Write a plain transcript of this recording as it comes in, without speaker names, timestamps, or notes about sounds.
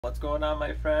What's going on,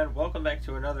 my friend? Welcome back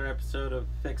to another episode of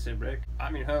Fix It Rick.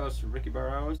 I'm your host, Ricky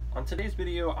Burrows. On today's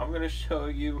video, I'm going to show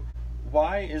you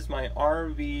why is my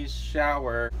RV's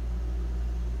shower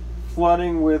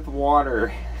flooding with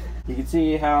water. You can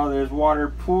see how there's water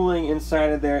pooling inside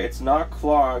of there. It's not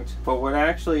clogged, but what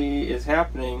actually is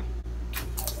happening,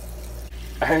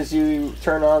 as you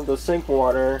turn on the sink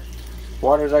water,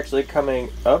 water is actually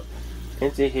coming up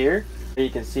into here. You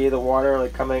can see the water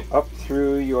like coming up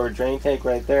through your drain tank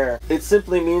right there. It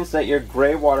simply means that your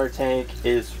gray water tank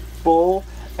is full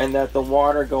and that the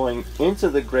water going into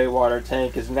the gray water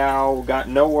tank is now got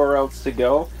nowhere else to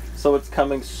go, so it's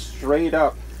coming straight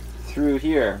up through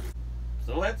here.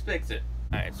 So let's fix it.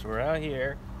 Alright, so we're out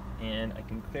here and I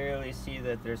can clearly see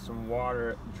that there's some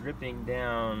water dripping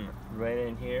down right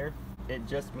in here. It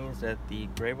just means that the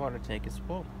gray water tank is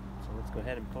full. So let's go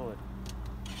ahead and pull it.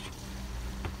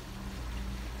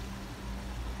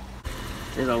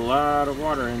 There's a lot of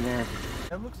water in there.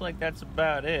 It looks like that's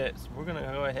about it. So we're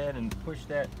gonna go ahead and push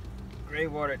that gray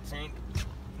water tank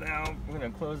down. We're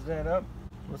gonna close that up.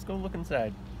 Let's go look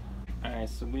inside. Alright,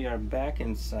 so we are back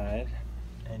inside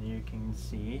and you can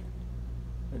see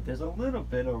that there's a little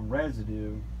bit of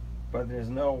residue, but there's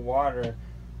no water.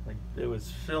 Like it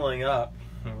was filling up.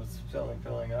 It was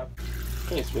filling up.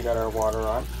 Okay, so we got our water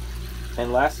on.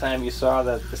 And last time you saw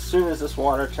that as soon as this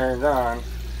water turned on,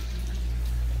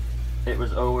 it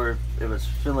was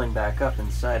filling back up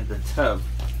inside the tub.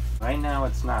 Right now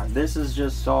it's not. This is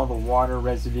just all the water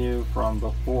residue from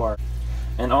before.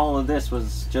 And all of this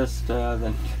was just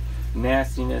the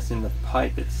nastiness in the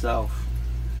pipe itself.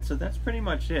 So that's pretty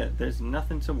much it. There's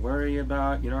nothing to worry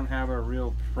about. You don't have a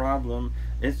real problem.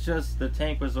 It's just the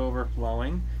tank was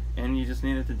overflowing and you just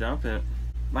needed to dump it.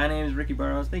 My name is Ricky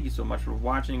Burrows. Thank you so much for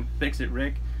watching Fix It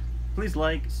Rick. Please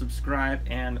like, subscribe,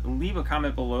 and leave a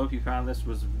comment below if you found this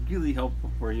was really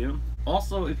helpful for you.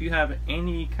 Also, if you have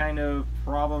any kind of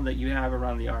problem that you have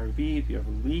around the RV, if you have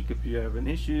a leak, if you have an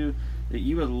issue that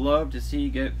you would love to see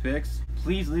get fixed,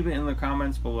 please leave it in the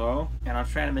comments below, and I'll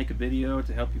try to make a video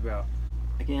to help you out.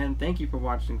 Again, thank you for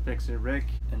watching Fix It Rick,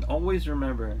 and always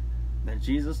remember that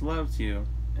Jesus loves you,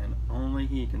 and only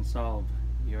He can solve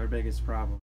your biggest problem.